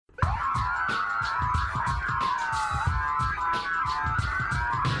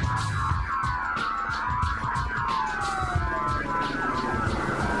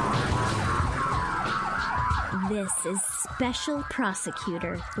This is Special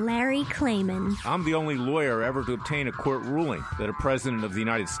Prosecutor Larry Klayman. I'm the only lawyer ever to obtain a court ruling that a president of the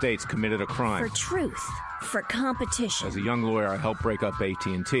United States committed a crime. For truth. For competition. As a young lawyer, I helped break up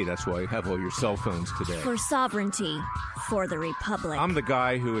AT&T. That's why you have all your cell phones today. For sovereignty. For the Republic. I'm the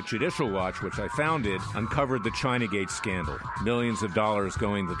guy who, at Judicial Watch, which I founded, uncovered the Chinagate scandal. Millions of dollars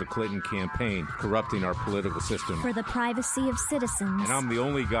going to the Clinton campaign, corrupting our political system. For the privacy of citizens. And I'm the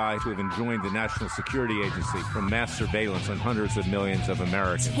only guy to have enjoined the National Security Agency from mass surveillance on hundreds of millions of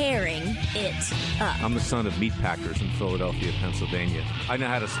Americans. Tearing it up. I'm the son of meat packers in Philadelphia, Pennsylvania. I know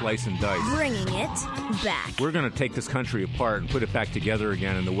how to slice and dice. Bringing it back. We're going to take this country apart and put it back together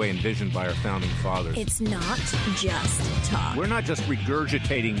again in the way envisioned by our founding fathers. It's not just talk. We're not just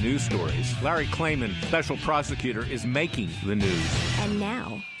regurgitating news stories. Larry Klayman, special prosecutor, is making the news. And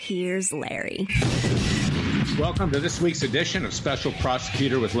now, here's Larry. Welcome to this week's edition of Special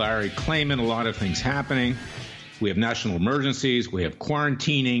Prosecutor with Larry Klayman. A lot of things happening. We have national emergencies. We have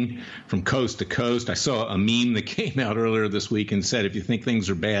quarantining from coast to coast. I saw a meme that came out earlier this week and said, if you think things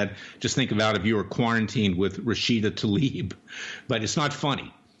are bad, just think about if you were quarantined with Rashida Tlaib. But it's not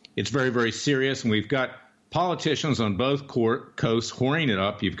funny. It's very, very serious. And we've got politicians on both coasts whoring it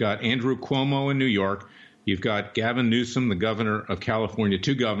up. You've got Andrew Cuomo in New York. You've got Gavin Newsom, the governor of California,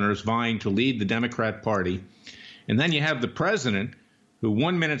 two governors vying to lead the Democrat Party. And then you have the president who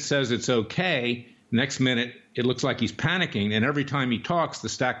 1 minute says it's okay. Next minute, it looks like he's panicking, and every time he talks, the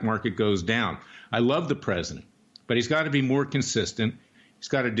stock market goes down. I love the president, but he's got to be more consistent. He's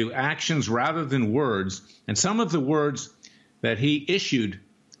got to do actions rather than words. And some of the words that he issued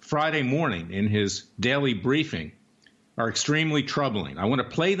Friday morning in his daily briefing are extremely troubling. I want to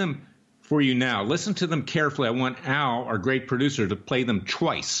play them for you now. Listen to them carefully. I want Al, our great producer, to play them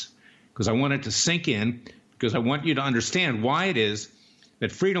twice because I want it to sink in, because I want you to understand why it is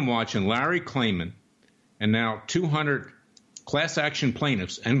that Freedom Watch and Larry Klayman and now 200 class action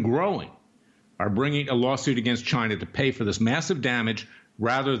plaintiffs and growing are bringing a lawsuit against China to pay for this massive damage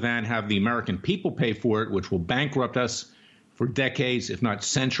rather than have the American people pay for it, which will bankrupt us for decades, if not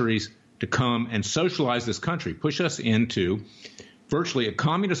centuries, to come and socialize this country, push us into virtually a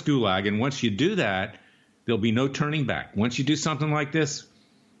communist gulag. And once you do that, there'll be no turning back. Once you do something like this,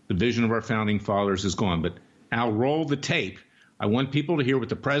 the vision of our founding fathers is gone. But I'll roll the tape. I want people to hear what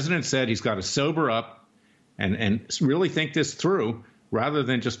the president said. He's got to sober up and really think this through rather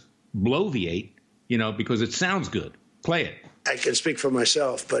than just bloviate, because it sounds good. Play it. I can speak for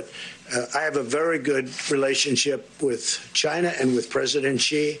myself, but I have a very good relationship with China and with President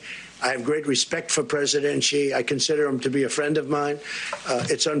Xi. I have great respect for President Xi. I consider him to be a friend of mine.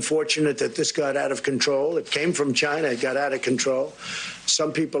 It's unfortunate that this got out of control. It came from China. It got out of control.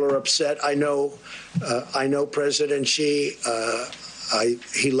 Some people are upset. I know President Xi.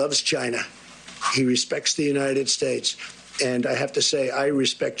 He loves China. He respects the United States. And I have to say, I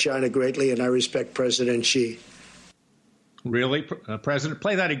respect China greatly, and I respect President Xi. Really? President,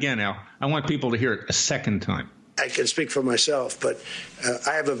 play that again, Al. I want people to hear it a second time. I can speak for myself, but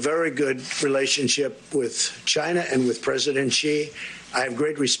I have a very good relationship with China and with President Xi. I have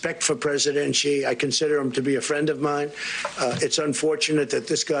great respect for President Xi. I consider him to be a friend of mine. It's unfortunate that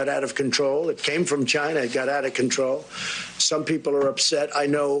this got out of control. It came from China. It got out of control. Some people are upset. I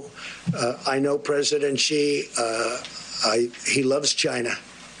know President Xi. He loves China.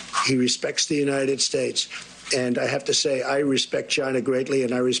 He respects the United States. And I have to say, I respect China greatly,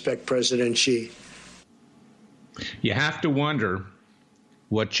 and I respect President Xi. You have to wonder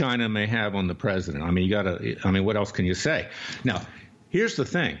what China may have on the president. What else can you say? Now, here's the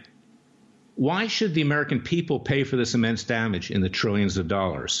thing. Why should the American people pay for this immense damage in the trillions of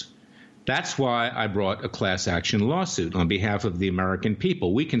dollars? That's why I brought a class action lawsuit on behalf of the American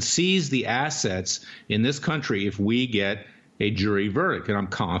people. We can seize the assets in this country if we get a jury verdict, and I'm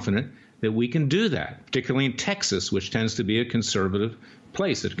confident that we can do that, particularly in Texas, which tends to be a conservative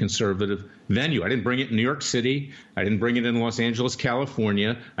place, a conservative venue. I didn't bring it in New York City. I didn't bring it in Los Angeles,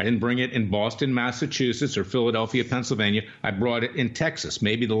 California. I didn't bring it in Boston, Massachusetts, or Philadelphia, Pennsylvania. I brought it in Texas,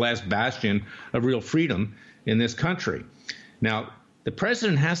 maybe the last bastion of real freedom in this country. Now, the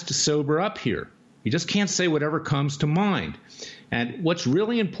president has to sober up here. He just can't say whatever comes to mind. And what's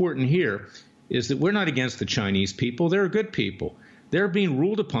really important here is that we're not against the Chinese people. They're good people. They're being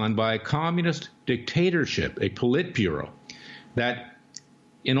ruled upon by a communist dictatorship, a Politburo, that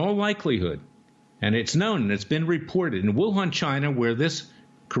in all likelihood, and it's known and it's been reported, in Wuhan, China, where this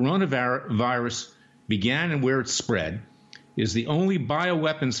coronavirus began and where it spread, is the only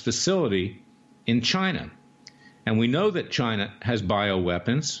bioweapons facility in China. And we know that China has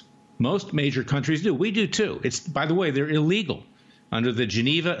bioweapons. Most major countries do. We do too. By the way, they're illegal under the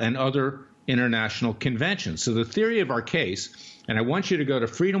Geneva and other international conventions. So the theory of our case, and I want you to go to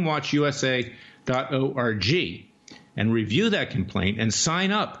freedomwatchusa.org and review that complaint and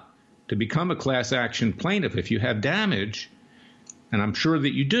sign up to become a class action plaintiff if you have damage, and I'm sure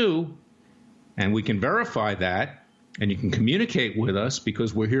that you do, and we can verify that, and you can communicate with us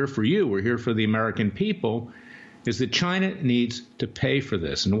because we're here for you, we're here for the American people, is that China needs to pay for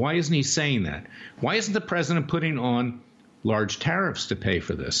this. And why isn't he saying that? Why isn't the president putting on large tariffs to pay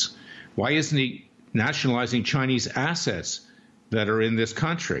for this? Why isn't he nationalizing Chinese assets that are in this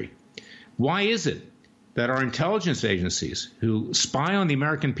country? Why is it that our intelligence agencies who spy on the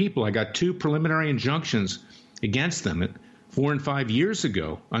American people, I got 2 preliminary injunctions against them 4 and 5 years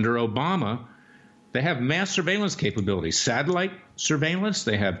ago under Obama, they have mass surveillance capabilities, satellite surveillance,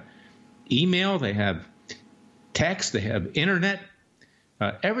 they have email, they have text, they have internet,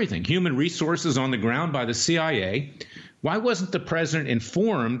 everything, human resources on the ground by the CIA. Why wasn't the president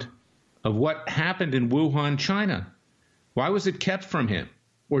informed of what happened in Wuhan, China? Why was it kept from him?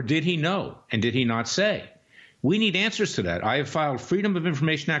 Or did he know, and did he not say? We need answers to that. I have filed Freedom of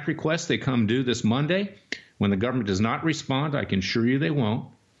Information Act requests. They come due this Monday. When the government does not respond, I can assure you they won't.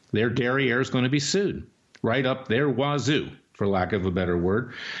 Their derriere is going to be sued, right up their wazoo, for lack of a better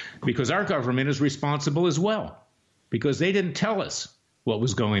word, because our government is responsible as well, because they didn't tell us what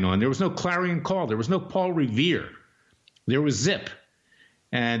was going on. There was no clarion call. There was no Paul Revere. There was zip.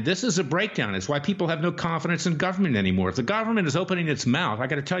 And this is a breakdown. It's why people have no confidence in government anymore. If the government is opening its mouth, I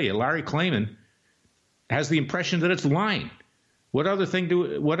got to tell you, Larry Klayman has the impression that it's lying. What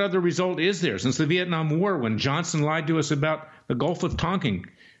other result is there? Since the Vietnam War, when Johnson lied to us about the Gulf of Tonkin,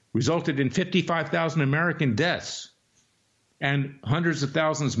 resulted in 55,000 American deaths and hundreds of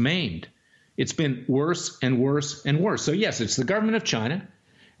thousands maimed. It's been worse and worse and worse. So yes, it's the government of China,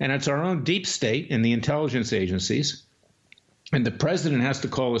 and it's our own deep state and the intelligence agencies. And the president has to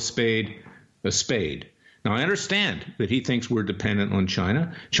call a spade a spade. Now, I understand that he thinks we're dependent on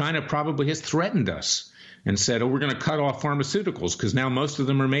China. China probably has threatened us and said, oh, we're going to cut off pharmaceuticals because now most of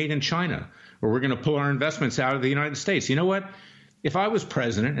them are made in China, or we're going to pull our investments out of the United States. You know what? If I was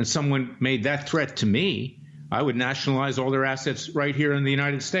president and someone made that threat to me, I would nationalize all their assets right here in the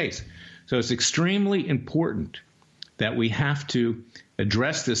United States. So it's extremely important that we have to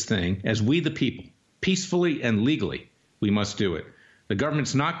address this thing as we the people, peacefully and legally. We must do it. The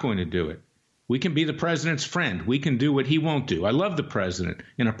government's not going to do it. We can be the president's friend. We can do what he won't do. I love the president.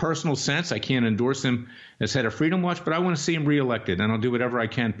 In a personal sense, I can't endorse him as head of Freedom Watch, but I want to see him reelected, and I'll do whatever I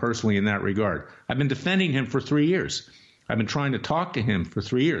can personally in that regard. I've been defending him for 3 years. I've been trying to talk to him for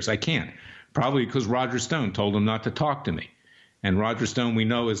 3 years. I can't, probably because Roger Stone told him not to talk to me. And Roger Stone, we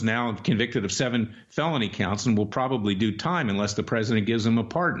know, is now convicted of 7 felony counts and will probably do time unless the president gives him a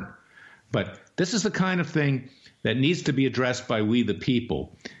pardon. But this is the kind of thing that needs to be addressed by we the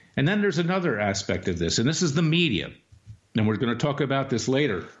people. And then there's another aspect of this, and this is the media. And we're going to talk about this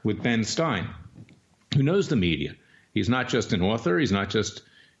later with Ben Stein, who knows the media. He's not just an author. He's not just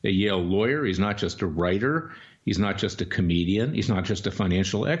a Yale lawyer. He's not just a writer. He's not just a comedian. He's not just a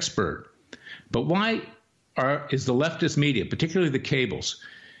financial expert. But why is the leftist media, particularly the cables,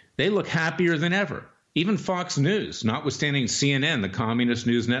 they look happier than ever? Even Fox News, notwithstanding CNN, the communist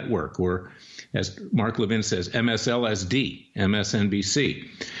news network, or as Mark Levin says, MSLSD, MSNBC.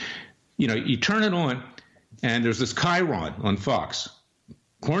 You know, you turn it on, and there's this chyron on Fox,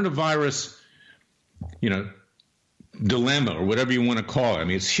 coronavirus, dilemma, or whatever you want to call it. I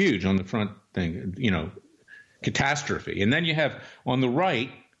mean, it's huge on the front thing, catastrophe. And then you have on the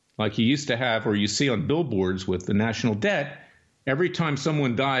right, like you used to have, or you see on billboards with the national debt, every time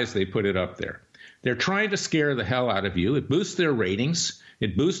someone dies, they put it up there. They're trying to scare the hell out of you. It boosts their ratings.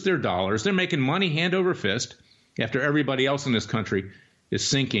 It boosts their dollars. They're making money hand over fist after everybody else in this country is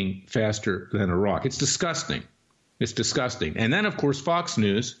sinking faster than a rock. It's disgusting. It's disgusting. And then, of course, Fox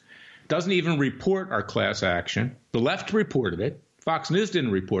News doesn't even report our class action. The left reported it. Fox News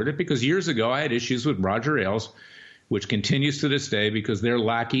didn't report it because years ago I had issues with Roger Ailes, which continues to this day because their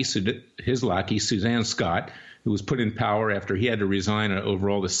lackey, his lackey, Suzanne Scott, who was put in power after he had to resign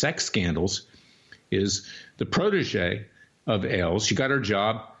over all the sex scandals, is the protege of Ailes. She got her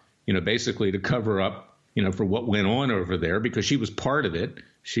job, basically to cover up, for what went on over there because she was part of it.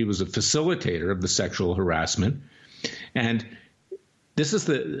 She was a facilitator of the sexual harassment. And this is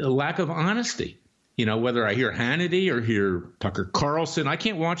the lack of honesty. Whether I hear Hannity or hear Tucker Carlson, I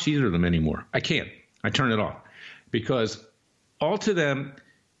can't watch either of them anymore. I can't. I turn it off because all to them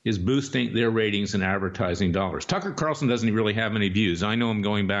is boosting their ratings and advertising dollars. Tucker Carlson doesn't really have any views. I know him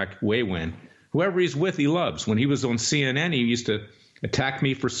going back way when. Whoever he's with, he loves. When he was on CNN, he used to attack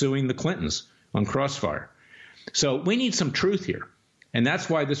me for suing the Clintons on Crossfire. So we need some truth here. And that's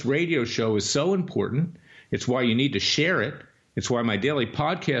why this radio show is so important. It's why you need to share it. It's why my daily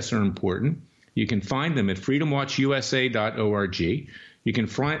podcasts are important. You can find them at freedomwatchusa.org. You can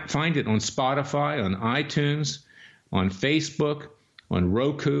find it on Spotify, on iTunes, on Facebook, on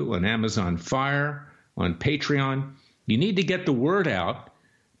Roku, on Amazon Fire, on Patreon. You need to get the word out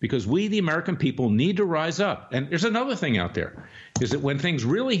because we, the American people, need to rise up. And there's another thing out there, is that when things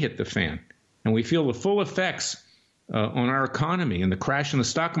really hit the fan and we feel the full effects on our economy and the crash in the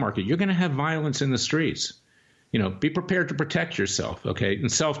stock market, you're going to have violence in the streets. Be prepared to protect yourself, okay, in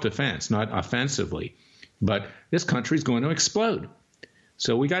self-defense, not offensively. But this country is going to explode.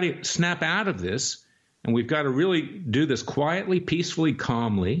 So we got to snap out of this, and we've got to really do this quietly, peacefully,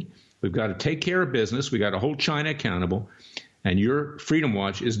 calmly. We've got to take care of business. We've got to hold China accountable. And your Freedom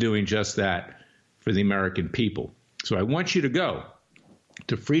Watch is doing just that for the American people. So I want you to go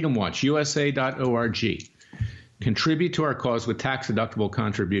to freedomwatchusa.org. Contribute to our cause with tax-deductible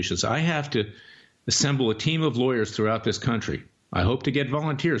contributions. I have to assemble a team of lawyers throughout this country. I hope to get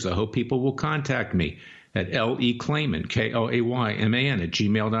volunteers. I hope people will contact me at LEClayman, KLAYMAN,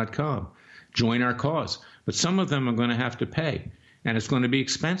 @gmail.com. Join our cause. But some of them are going to have to pay, and it's going to be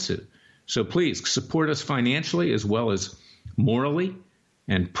expensive. So please support us financially as well as morally,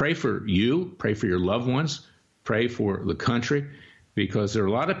 and pray for you, pray for your loved ones, pray for the country, because there are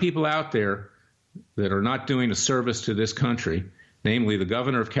a lot of people out there that are not doing a service to this country, namely the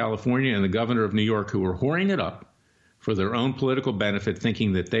governor of California and the governor of New York, who are whoring it up for their own political benefit,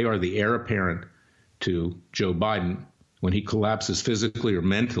 thinking that they are the heir apparent to Joe Biden when he collapses physically or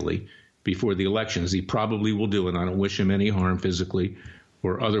mentally before the election, as he probably will do, and I don't wish him any harm physically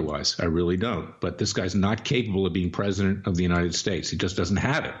or otherwise. I really don't. But this guy's not capable of being president of the United States. He just doesn't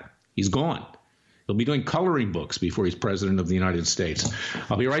have it. He's gone. He'll be doing coloring books before he's president of the United States.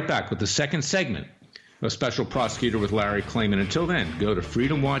 I'll be right back with the second segment of Special Prosecutor with Larry Klayman. Until then, go to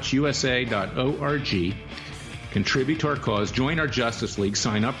freedomwatchusa.org, contribute to our cause, join our Justice League,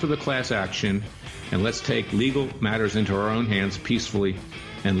 sign up for the class action, and let's take legal matters into our own hands peacefully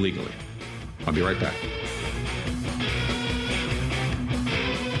and legally. I'll be right back.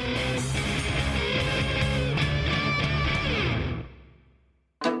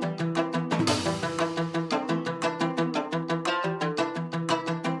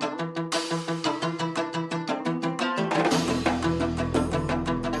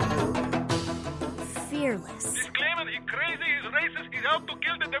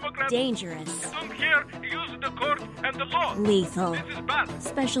 Dangerous. Don't care. Use the court and the law. Lethal. This is bad.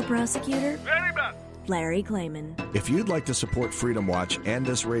 Special Prosecutor Very bad. Larry Klayman. If you'd like to support Freedom Watch and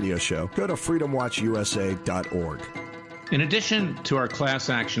this radio show, go to freedomwatchusa.org. In addition to our class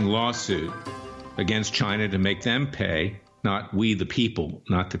action lawsuit against China to make them pay, not we the people,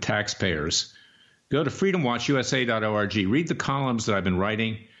 not the taxpayers, go to freedomwatchusa.org. Read the columns that I've been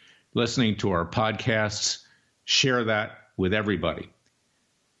writing, listening to our podcasts, share that with everybody.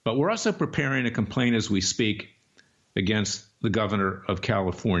 But we're also preparing a complaint as we speak against the governor of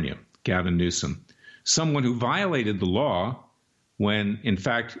California, Gavin Newsom, someone who violated the law when, in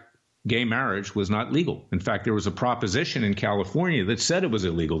fact, gay marriage was not legal. In fact, there was a proposition in California that said it was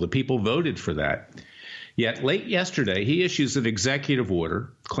illegal. The people voted for that. Yet late yesterday, he issues an executive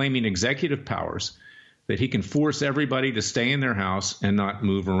order claiming executive powers that he can force everybody to stay in their house and not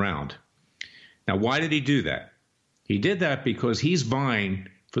move around. Now, why did he do that? He did that because he's vying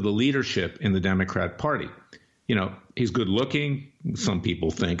for the leadership in the Democrat Party. You know, he's good looking. Some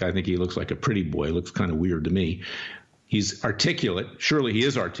people think. I think he looks like a pretty boy. Looks kind of weird to me. He's articulate. Surely he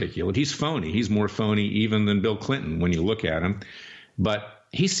is articulate. He's phony. He's more phony even than Bill Clinton when you look at him. But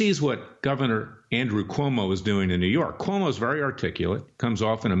he sees what Governor Andrew Cuomo is doing in New York. Cuomo is very articulate, comes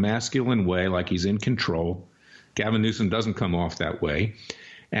off in a masculine way like he's in control. Gavin Newsom doesn't come off that way.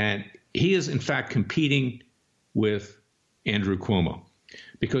 And he is, in fact, competing with Andrew Cuomo,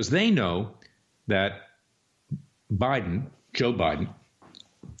 because they know that Biden, Joe Biden,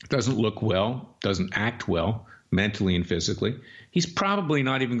 doesn't look well, doesn't act well mentally and physically. He's probably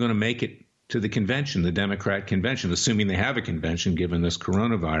not even going to make it to the convention, the Democrat convention, assuming they have a convention given this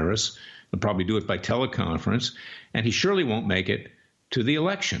coronavirus. They'll probably do it by teleconference. And he surely won't make it to the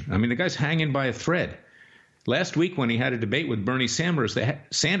election. I mean, the guy's hanging by a thread. Last week when he had a debate with Bernie Sanders, they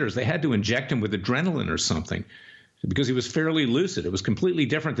had to inject him with adrenaline or something, because he was fairly lucid. It was completely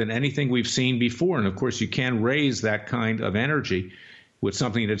different than anything we've seen before. And, of course, you can raise that kind of energy with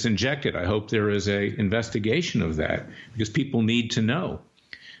something that's injected. I hope there is an investigation of that, because people need to know.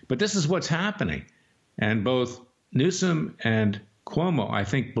 But this is what's happening. And both Newsom and Cuomo, I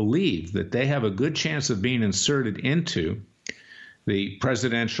think, believe that they have a good chance of being inserted into the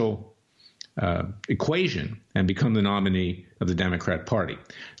presidential equation and become the nominee of the Democrat Party.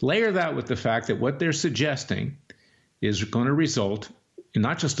 Layer that with the fact that what they're suggesting is going to result in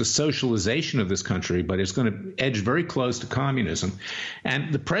not just a socialization of this country, but it's going to edge very close to communism.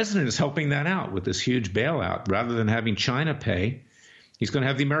 And the president is helping that out with this huge bailout. Rather than having China pay, he's going to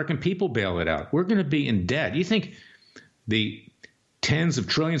have the American people bail it out. We're going to be in debt. You think the tens of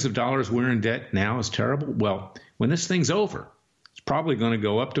trillions of dollars we're in debt now is terrible? Well, when this thing's over, it's probably going to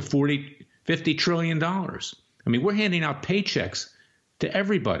go up to $50 trillion. I mean, we're handing out paychecks to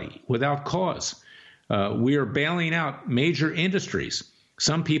everybody without cause. We are bailing out major industries.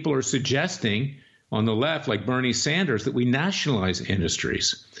 Some people are suggesting on the left, like Bernie Sanders, that we nationalize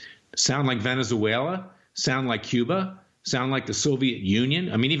industries. Sound like Venezuela, sound like Cuba, sound like the Soviet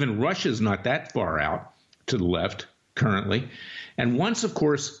Union. I mean, even Russia's not that far out to the left currently. And once, of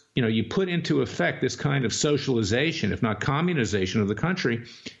course, you put into effect this kind of socialization, if not communization of the country,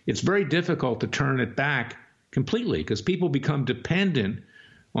 it's very difficult to turn it back completely because people become dependent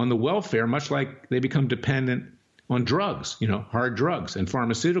on the welfare, much like they become dependent on drugs, hard drugs and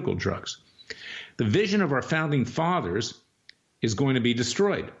pharmaceutical drugs. The vision of our founding fathers is going to be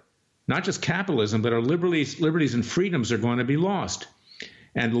destroyed. Not just capitalism, but our liberties and freedoms are going to be lost.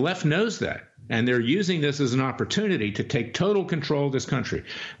 And the left knows that. And they're using this as an opportunity to take total control of this country.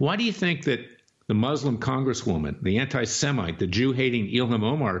 Why do you think that the Muslim congresswoman, the anti-Semite, the Jew-hating Ilham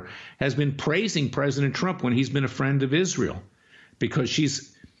Omar, has been praising President Trump when he's been a friend of Israel? Because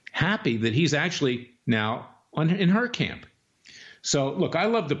she's happy that he's actually now in her camp. So, look, I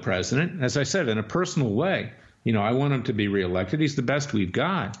love the president, as I said, in a personal way. I want him to be reelected. He's the best we've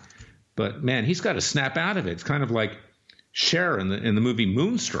got. But, man, he's got to snap out of it. It's kind of like Cher in the movie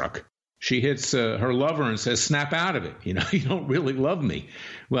Moonstruck. She hits her lover and says, snap out of it. You don't really love me.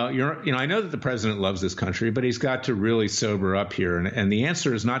 Well, I know that the president loves this country, but he's got to really sober up here. And the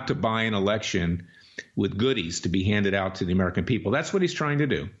answer is not to buy an election with goodies to be handed out to the American people. That's what he's trying to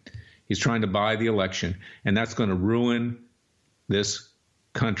do. He's trying to buy the election, and that's going to ruin this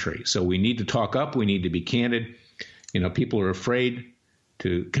country. So we need to talk up. We need to be candid. People are afraid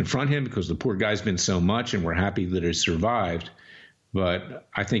to confront him because the poor guy's been so much, and we're happy that he survived. But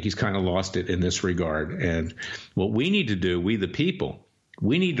I think he's kind of lost it in this regard. And what we need to do, we the people,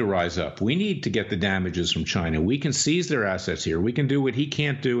 we need to rise up. We need to get the damages from China. We can seize their assets here. We can do what he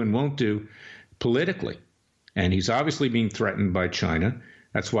can't do and won't do politically. And he's obviously being threatened by China.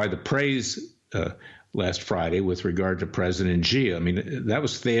 That's why the praise last Friday with regard to President Xi, I mean, that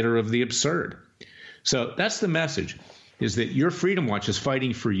was theater of the absurd. So that's the message, is that your Freedom Watch is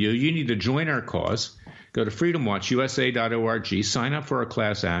fighting for you. You need to join our cause. Go to freedomwatchusa.org, sign up for our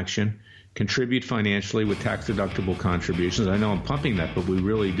class action, contribute financially with tax-deductible contributions. I know I'm pumping that, but we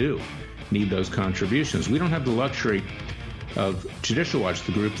really do need those contributions. We don't have the luxury of Judicial Watch,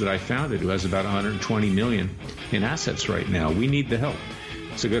 the group that I founded, who has about $120 million in assets right now. We need the help.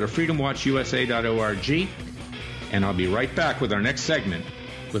 So go to freedomwatchusa.org, and I'll be right back with our next segment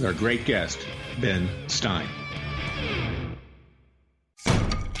with our great guest, Ben Stein.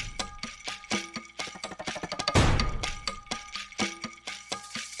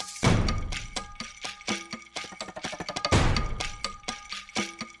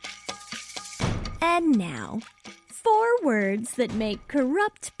 And now, 4 words that make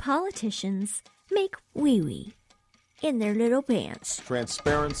corrupt politicians make wee-wee in their little pants.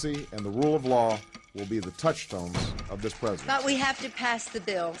 Transparency and the rule of law will be the touchstones of this presidency. But we have to pass the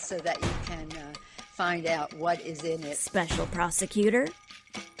bill so that you can find out what is in it. Special Prosecutor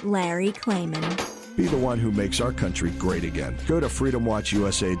Larry Klayman. Be the one who makes our country great again. Go to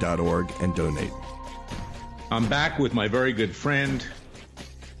freedomwatchusa.org and donate. I'm back with my very good friend,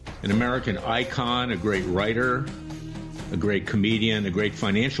 an American icon, a great writer, a great comedian, a great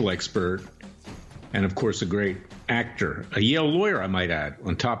financial expert, and, of course, a great actor, a Yale lawyer, I might add,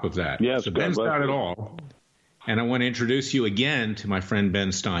 on top of that. Yes, so Ben's got it all. And I want to introduce you again to my friend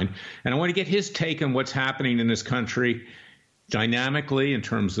Ben Stein. And I want to get his take on what's happening in this country dynamically in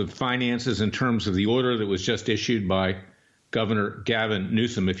terms of finances, in terms of the order that was just issued by Governor Gavin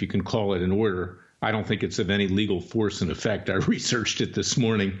Newsom, if you can call it an order. I don't think it's of any legal force and effect. I researched it this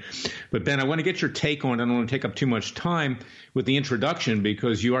morning. But, Ben, I want to get your take on it. I don't want to take up too much time with the introduction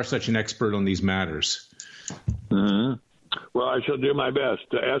because you are such an expert on these matters. Mm-hmm. Well, I shall do my best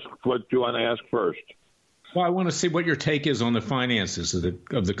to ask what you want to ask first. Well, I want to see what your take is on the finances of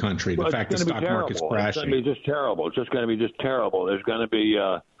the country, the fact the stock market's crashing. It's going to be just terrible. It's just going to be just terrible. There's going to be,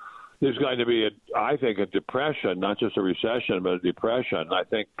 I think, a depression, not just a recession, but a depression. I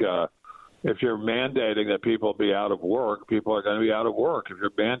think if you're mandating that people be out of work, people are going to be out of work. If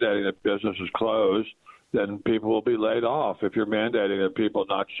you're mandating that businesses close, then people will be laid off. If you're mandating that people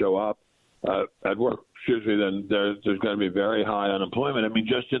not show up at work, then there's going to be very high unemployment. I mean,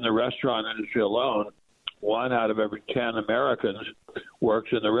 just in the restaurant industry alone, 1 out of every 10 Americans works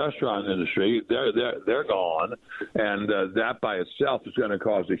in the restaurant industry. They're gone, and that by itself is going to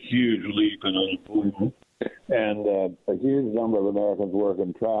cause a huge leap in unemployment. And a huge number of Americans work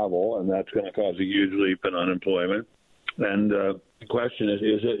in travel, and that's going to cause a huge leap in unemployment. And the question is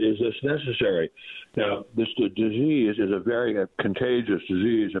this necessary? Now, this disease is a very contagious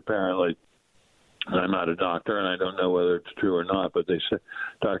disease, apparently. I'm not a doctor, and I don't know whether it's true or not, but they say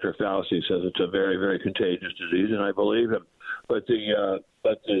Dr. Fauci says it's a very, very contagious disease, and I believe him. But the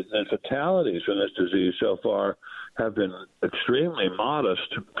fatalities from this disease so far have been extremely modest.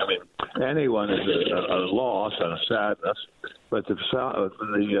 I mean, anyone is a loss and a sadness, but the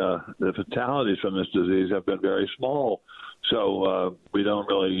fatalities from this disease have been very small. So we don't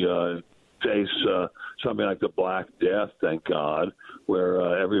really face something like the Black Death, thank God,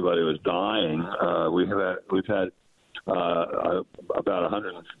 where everybody was dying. We've had about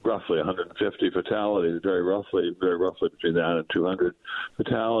roughly 150 fatalities, very roughly between that and 200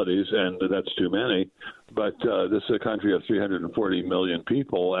 fatalities, and that's too many. But this is a country of 340 million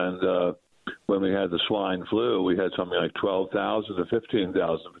people, and when we had the swine flu, we had something like 12,000 to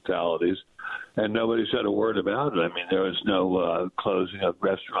 15,000 fatalities, and nobody said a word about it. I mean, there was no closing of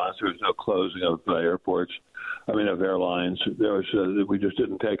restaurants, there was no closing of airports, of airlines. There was we just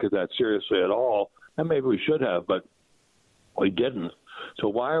didn't take it that seriously at all, and maybe we should have, but we didn't. So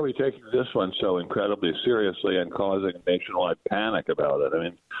why are we taking this one so incredibly seriously and causing nationwide panic about it? I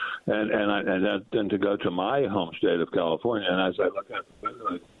mean, and then to go to my home state of California, and as I look at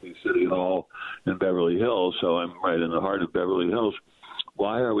the City Hall in Beverly Hills, so I'm right in the heart of Beverly Hills,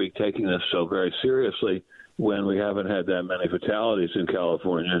 why are we taking this so very seriously when we haven't had that many fatalities in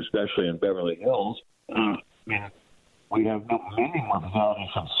California, especially in Beverly Hills? We have many more fatalities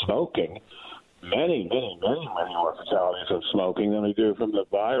from smoking. Many more fatalities of smoking than we do from the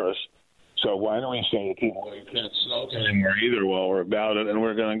virus. So why don't we say to people, you can't smoke anymore either while we're about it, and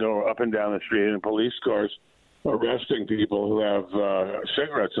we're going to go up and down the street in police cars arresting people who have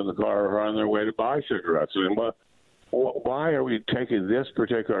cigarettes in the car or are on their way to buy cigarettes. I mean, why are we taking this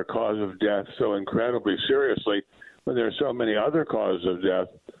particular cause of death so incredibly seriously when there are so many other causes of death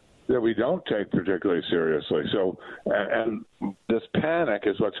that we don't take particularly seriously? So, and this panic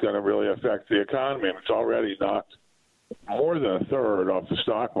is what's going to really affect the economy. And it's already knocked more than a third off the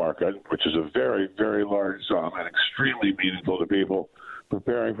stock market, which is a very, very large sum and extremely meaningful to people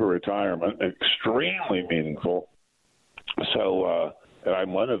preparing for retirement, extremely meaningful. So,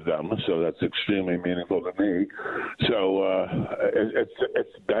 I'm one of them, so that's extremely meaningful to me. So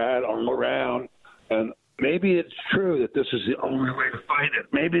it's bad all around, and maybe it's true that this is the only way to fight it.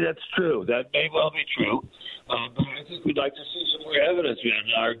 Maybe that's true. That may well be true. But I think we'd like to see some more evidence.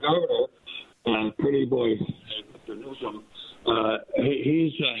 Our governor, pretty boy, Mr. Newsom,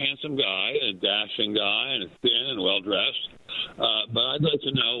 he's a handsome guy, a dashing guy, and thin and well-dressed. But I'd like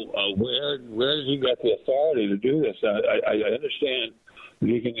to know where did he get the authority to do this? I understand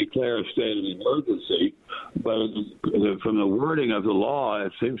he can declare a state of emergency, but from the wording of the law,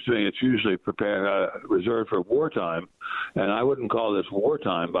 it seems to me it's usually reserved for wartime, and I wouldn't call this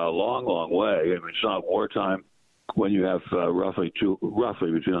wartime by a long, long way. I mean, it's not wartime when you have roughly between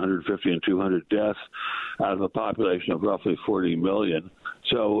 150 and 200 deaths out of a population of roughly 40 million.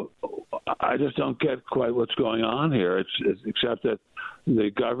 So I just don't get quite what's going on here. It's except that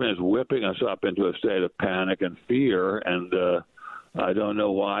the government is whipping us up into a state of panic and fear, and I don't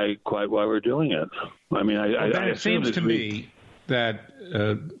know why we're doing it. I mean, it seems to me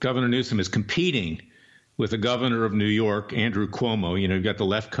that Governor Newsom is competing with the governor of New York, Andrew Cuomo. You've got the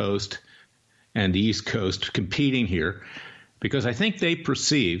left coast and the East Coast competing here, because I think they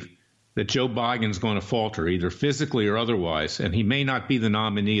perceive that Joe Biden's going to falter, either physically or otherwise, and he may not be the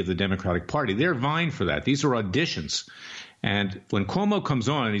nominee of the Democratic Party. They're vying for that. These are auditions. And when Cuomo comes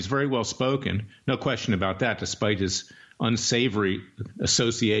on, and he's very well spoken, no question about that, despite his unsavory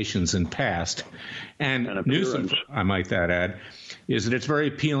associations in past. And Newsom, I might add, is that it's very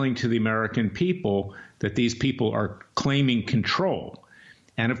appealing to the American people that these people are claiming control.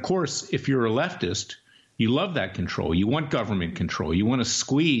 And of course, if you're a leftist, you love that control. You want government control. You want to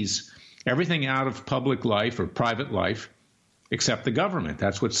squeeze everything out of public life or private life except the government.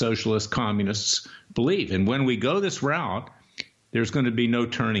 That's what socialist communists believe. And when we go this route, there's going to be no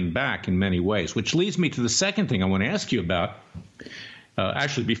turning back in many ways, which leads me to the second thing I want to ask you about.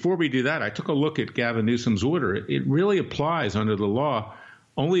 Actually, before we do that, I took a look at Gavin Newsom's order. It really applies under the law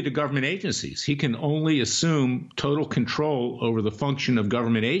only to government agencies. He can only assume total control over the function of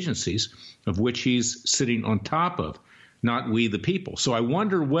government agencies, of which he's sitting on top of, not we the people. So I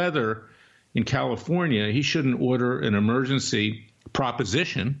wonder whether in California, he shouldn't order an emergency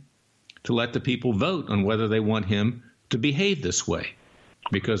proposition to let the people vote on whether they want him to behave this way.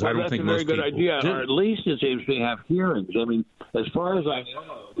 Because I don't think most people that's a very good idea, do. or at least it seems to have hearings. I mean, as far as I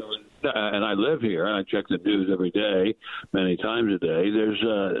know, and I live here, and I check the news every day, many times a day. There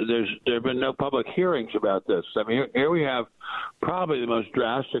have been no public hearings about this. I mean, here we have probably the most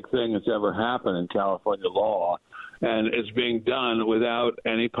drastic thing that's ever happened in California law, and it's being done without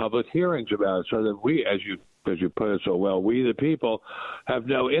any public hearings about it. So that we, as you put it so well, we the people have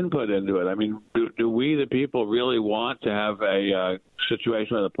no input into it. I mean, do we the people really want to have a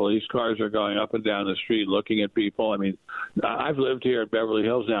situation where the police cars are going up and down the street looking at people? I mean, I've lived here in Beverly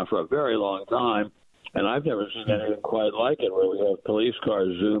Hills now for a very long time, and I've never seen anything quite like it, where we have police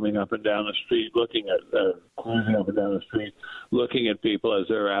cars zooming up and down the street, cruising up and down the street, looking at people as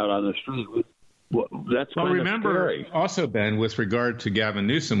they're out on the street. Well, that's well, remember scary. Also, Ben, with regard to Gavin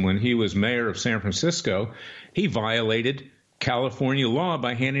Newsom, when he was mayor of San Francisco, he violated California law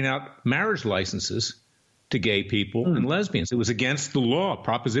by handing out marriage licenses to gay people and lesbians. It was against the law.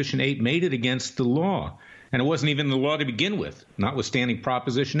 Proposition 8 made it against the law. And it wasn't even the law to begin with, notwithstanding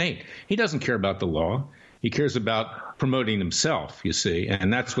Proposition 8. He doesn't care about the law. He cares about promoting himself, you see.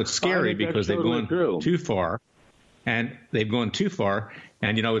 And that's what's scary, because they've gone too far. And they've gone too far,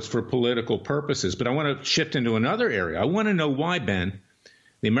 and, it's for political purposes. But I want to shift into another area. I want to know why, Ben,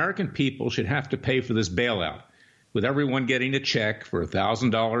 the American people should have to pay for this bailout, with everyone getting a check for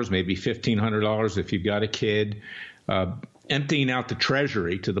 $1,000, maybe $1,500 if you've got a kid, emptying out the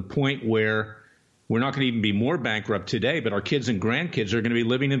Treasury to the point where we're not going to even be more bankrupt today, but our kids and grandkids are going to be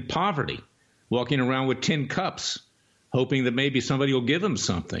living in poverty, walking around with tin cups, hoping that maybe somebody will give them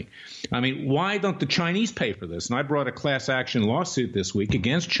something. I mean, why don't the Chinese pay for this? And I brought a class action lawsuit this week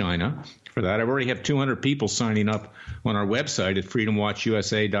against China for that. I already have 200 people signing up on our website at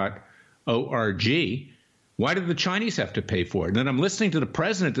freedomwatchusa.org. Why did the Chinese have to pay for it? And then I'm listening to the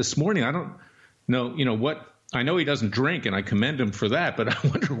president this morning. I don't know, what. I know he doesn't drink, and I commend him for that, but I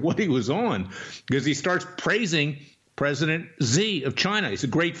wonder what he was on, because he starts praising President Xi of China. He's a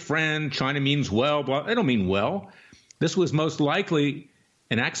great friend. China means well. Blah. They don't mean well. This was most likely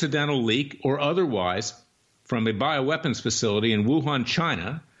an accidental leak or otherwise from a bioweapons facility in Wuhan,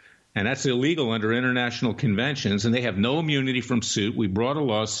 China, and that's illegal under international conventions, and they have no immunity from suit. We brought a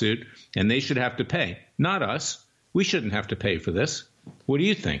lawsuit, and they should have to pay. Not us. We shouldn't have to pay for this. What do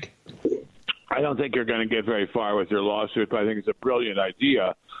you think? I don't think you're going to get very far with your lawsuit, but I think it's a brilliant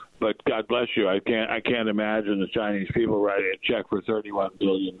idea. But God bless you, I can't imagine the Chinese people writing a check for $31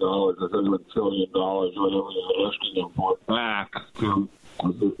 billion or $31 trillion, whatever they're asking them for, back to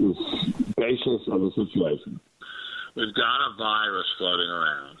the basis of the situation. We've got a virus floating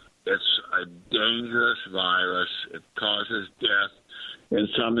around. It's a dangerous virus. It causes death in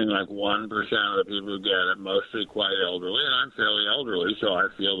something like 1% of the people who get it, mostly quite elderly, and I'm fairly elderly, so I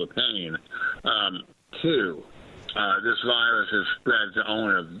feel the pain. Two, this virus is spread to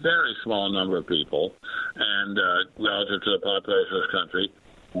only a very small number of people, and relative to the population of this country.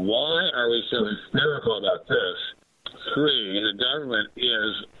 Why are we so hysterical about this? Three, the government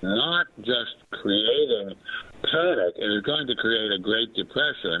is not just creating panic, it is going to create a Great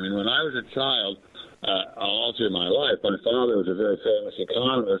Depression. I mean, when I was a child, all through my life, my father was a very famous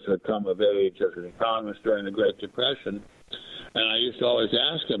economist who had come of age as an economist during the Great Depression. And I used to always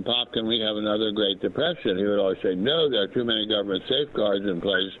ask him, Pop, can we have another Great Depression? He would always say, no, there are too many government safeguards in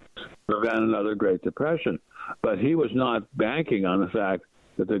place to prevent another Great Depression. But he was not banking on the fact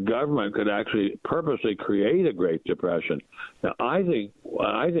that the government could actually purposely create a Great Depression. Now, I think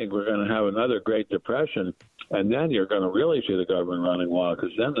we're going to have another Great Depression, and then you're going to really see the government running wild,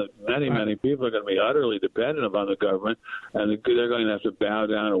 because then many people are going to be utterly dependent upon the government, and they're going to have to bow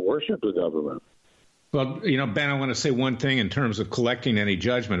down and worship the government. Well, Ben, I want to say one thing in terms of collecting any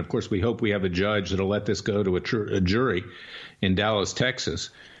judgment. Of course, we hope we have a judge that will let this go to a jury in Dallas, Texas.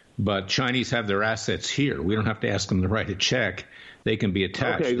 But Chinese have their assets here. We don't have to ask them to write a check. They can be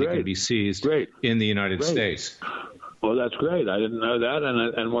attached. Okay, they can be seized in the United States. Well, that's great. I didn't know that,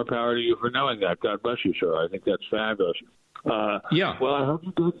 and more power to you for knowing that. God bless you, sir. I think that's fabulous. Yeah. Well, I hope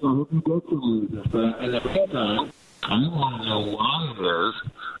you get to this. But in the meantime, I want to know why it is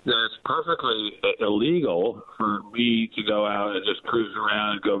that it's perfectly illegal for me to go out and just cruise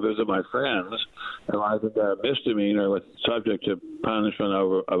around and go visit my friends, and I think that a misdemeanor with subject to punishment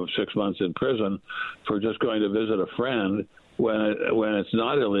of 6 months in prison for just going to visit a friend, when it's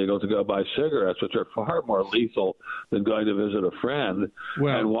not illegal to go buy cigarettes, which are far more lethal than going to visit a friend.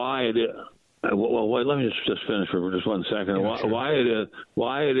 Well, and why it is. Well, wait, let me just finish for just 1 second. Yeah, sure. Why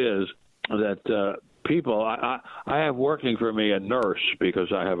it is that people. I have working for me a nurse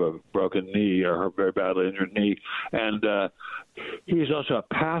because I have a broken knee or a very badly injured knee, and he's also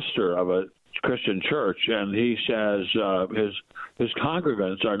a pastor of a Christian church, and he says his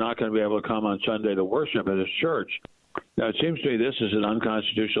congregants are not going to be able to come on Sunday to worship at his church. Now, it seems to me this is an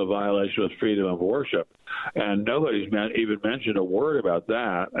unconstitutional violation of freedom of worship, and nobody's even mentioned a word about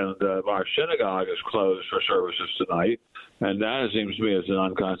that. And our synagogue is closed for services tonight, and that seems to me as an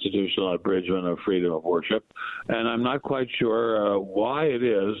unconstitutional abridgment of freedom of worship. And I'm not quite sure why it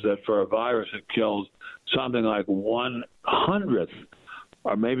is that for a virus that killed something like 1/100th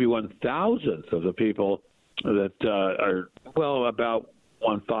or maybe 1,000th of the people that are, well, about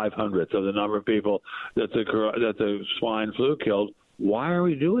 1/500th of the number of people that the swine flu killed. Why are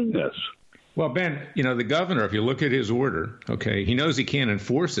we doing this? Well, Ben, the governor, if you look at his order, okay, he knows he can't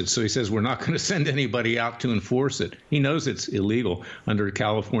enforce it, so he says we're not going to send anybody out to enforce it. He knows it's illegal under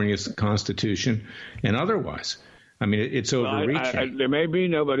California's Constitution and otherwise. I mean, it's overreaching. There may be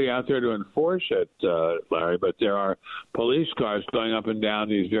nobody out there to enforce it, Larry, but there are police cars going up and down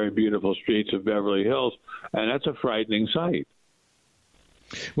these very beautiful streets of Beverly Hills, and that's a frightening sight.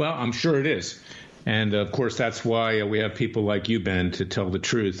 Well, I'm sure it is. And, of course, that's why we have people like you, Ben, to tell the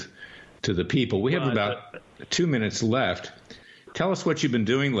truth to the people. We have about 2 minutes left. Tell us what you've been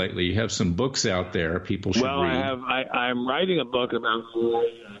doing lately. You have some books out there people should read. I'm writing a book about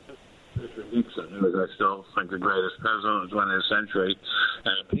Richard Nixon, who is, I still think, the greatest president of the 20th century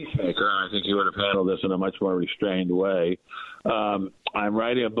and a peacemaker, and I think he would have handled this in a much more restrained way. I'm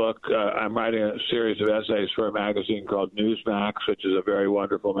writing a book. I'm writing a series of essays for a magazine called Newsmax, which is a very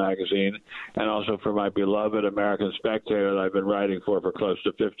wonderful magazine, and also for my beloved American Spectator that I've been writing for close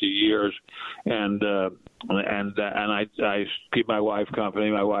to 50 years. And I keep my wife company.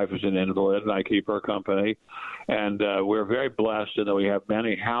 My wife is an invalid, and I keep her company. And we're very blessed in that we have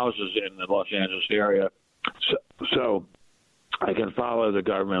many houses in the Los Angeles area. So I can follow the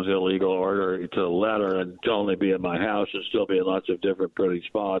government's illegal order to the letter and only be in my house and still be in lots of different pretty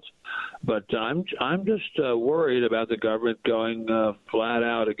spots. But I'm just worried about the government going flat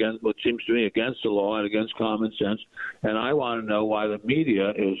out against what seems to me against the law and against common sense. And I want to know why the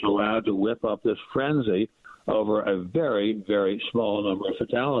media is allowed to whip up this frenzy over a very, very small number of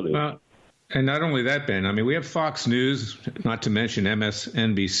fatalities. And not only that, Ben, I mean, we have Fox News, not to mention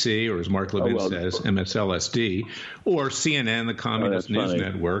MSNBC, or as Mark Levin says, MSLSD, or CNN, the Communist News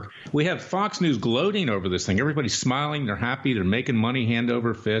Network. We have Fox News gloating over this thing. Everybody's smiling. They're happy. They're making money hand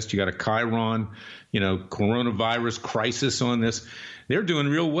over fist. You got a Chiron, coronavirus crisis on this. They're doing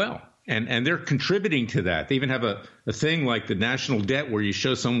real well. And they're contributing to that. They even have a thing like the national debt where you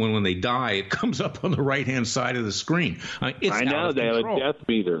show someone when they die, it comes up on the right-hand side of the screen. I know. They have a death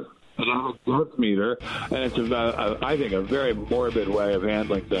meter. And it's I think, a very morbid way of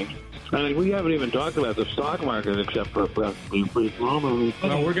handling things. And we haven't even talked about the stock market except for being pretty normal.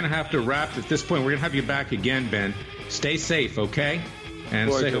 Well, we're going to have to wrap at this point. We're going to have you back again, Ben. Stay safe, okay?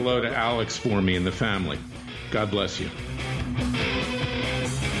 And say hello to Alex for me and the family. God bless you.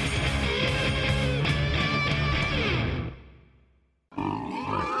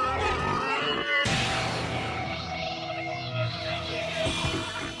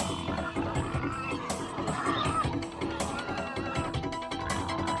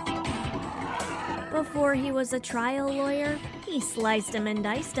 Before he was a trial lawyer, he sliced him and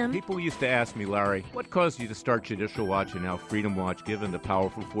diced him. People used to ask me, Larry, what caused you to start Judicial Watch and now Freedom Watch, given the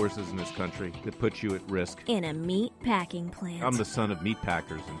powerful forces in this country that put you at risk? In a meat packing plant. I'm the son of meat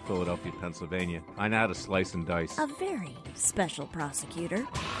packers in Philadelphia, Pennsylvania. I know how to slice and dice. A very special prosecutor,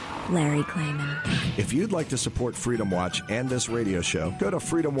 Larry Klayman. If you'd like to support Freedom Watch and this radio show, go to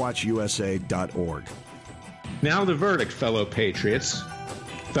freedomwatchusa.org. Now the verdict, fellow patriots,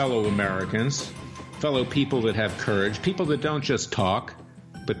 fellow Americans, fellow people that have courage, people that don't just talk,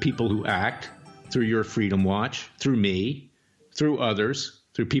 but people who act through your Freedom Watch, through me, through others,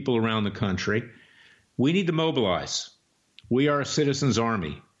 through people around the country. We need to mobilize. We are a citizens'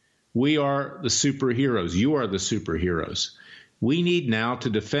 army. We are the superheroes. You are the superheroes. We need now to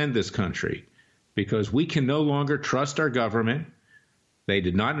defend this country because we can no longer trust our government. They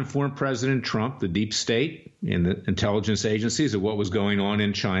did not inform President Trump, the deep state, and the intelligence agencies of what was going on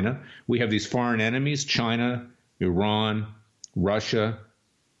in China. We have these foreign enemies, China, Iran, Russia,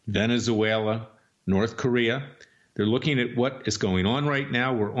 Venezuela, North Korea. They're looking at what is going on right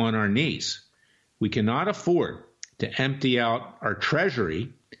now. We're on our knees. We cannot afford to empty out our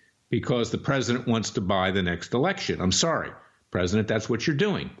treasury because the president wants to buy the next election. I'm sorry, President, that's what you're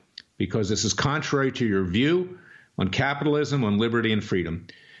doing because this is contrary to your view on capitalism, on liberty and freedom.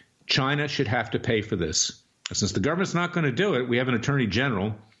 China should have to pay for this. Since the government's not going to do it, we have an Attorney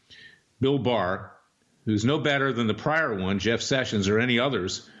General, Bill Barr, who's no better than the prior one, Jeff Sessions, or any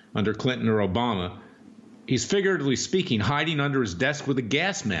others under Clinton or Obama, he's figuratively speaking hiding under his desk with a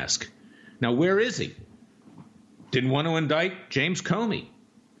gas mask. Now, where is he? Didn't want to indict James Comey.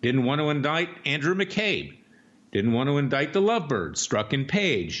 Didn't want to indict Andrew McCabe. Didn't want to indict the Lovebirds, Strzok and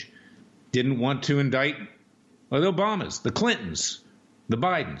Page. Didn't want to indict the Obamas, the Clintons, the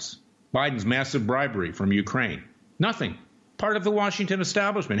Bidens. Biden's massive bribery from Ukraine. Nothing. Part of the Washington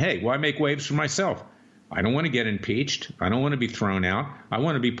establishment. Hey, why make waves for myself? I don't want to get impeached. I don't want to be thrown out. I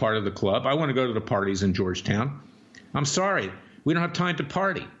want to be part of the club. I want to go to the parties in Georgetown. I'm sorry. We don't have time to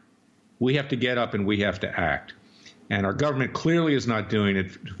party. We have to get up and we have to act. And our government clearly is not doing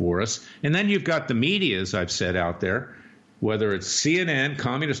it for us. And then you've got the media, as I've said out there, whether it's CNN,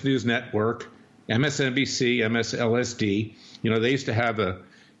 Communist News Network, MSNBC, MSLSD. They used to have a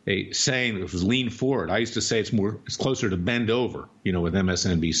saying that was lean forward. I used to say it's closer to bend over, with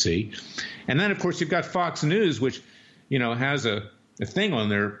MSNBC. And then, of course, you've got Fox News, which, has a thing on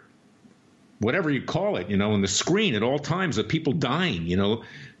their, whatever you call it, on the screen at all times of people dying,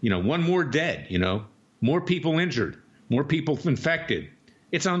 one more dead, more people injured, more people infected.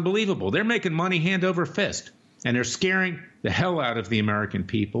 It's unbelievable. They're making money hand over fist, and they're scaring the hell out of the American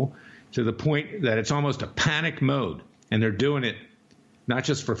people to the point that it's almost a panic mode, and they're doing it not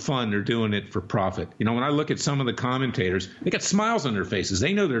just for fun, they're doing it for profit. When I look at some of the commentators, they got smiles on their faces.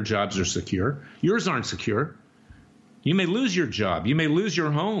 They know their jobs are secure. Yours aren't secure. You may lose your job. You may lose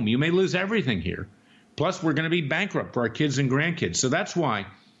your home. You may lose everything here. Plus, we're going to be bankrupt for our kids and grandkids. So that's why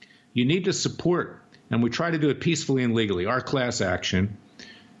you need to support, and we try to do it peacefully and legally, our class action.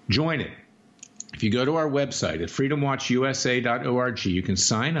 Join it. If you go to our website at freedomwatchusa.org, you can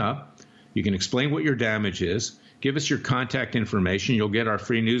sign up. You can explain what your damage is. Give us your contact information. You'll get our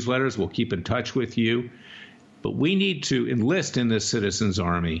free newsletters. We'll keep in touch with you. But we need to enlist in this citizens'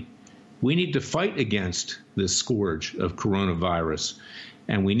 army. We need to fight against this scourge of coronavirus.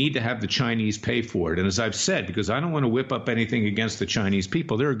 And we need to have the Chinese pay for it. And as I've said, because I don't want to whip up anything against the Chinese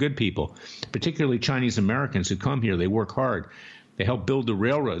people, they're good people, particularly Chinese Americans who come here. They work hard. They help build the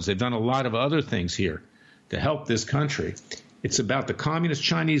railroads. They've done a lot of other things here to help this country. It's about the communist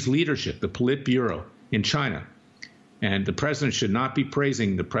Chinese leadership, the Politburo in China. And the president should not be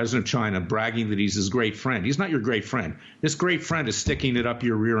praising the president of China, bragging that he's his great friend. He's not your great friend. This great friend is sticking it up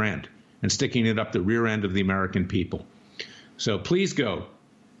your rear end and sticking it up the rear end of the American people. So please go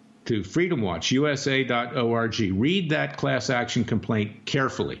to freedomwatchusa.org. Read that class action complaint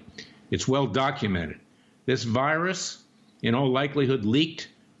carefully. It's well documented. This virus, in all likelihood, leaked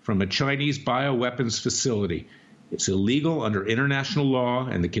from a Chinese bioweapons facility. It's illegal under international law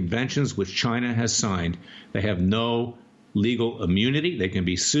and the conventions which China has signed. They have no legal immunity. They can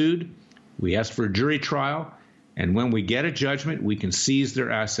be sued. We asked for a jury trial, and when we get a judgment, we can seize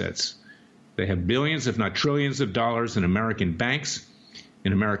their assets. They have billions, if not trillions of dollars in American banks,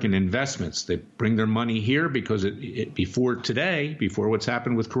 in American investments. They bring their money here because before what's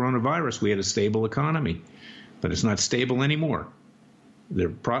happened with coronavirus, we had a stable economy. But it's not stable anymore.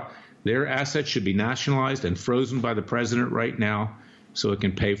 Their assets should be nationalized and frozen by the president right now so it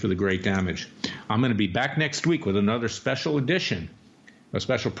can pay for the great damage. I'm going to be back next week with another special edition of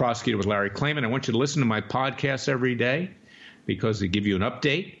Special Prosecutor with Larry Klayman. I want you to listen to my podcasts every day because they give you an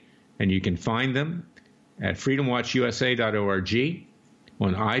update, and you can find them at freedomwatchusa.org,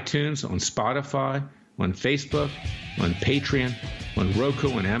 on iTunes, on Spotify, on Facebook, on Patreon, on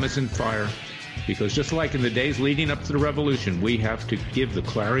Roku, and Amazon Fire. Because just like in the days leading up to the revolution, we have to give the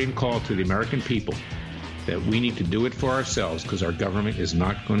clarion call to the American people that we need to do it for ourselves because our government is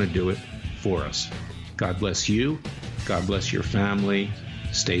not going to do it for us. God bless you. God bless your family.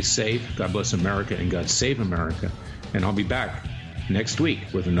 Stay safe. God bless America, and God save America. And I'll be back next week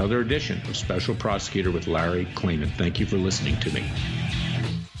with another edition of Special Prosecutor with Larry Klayman. Thank you for listening to me.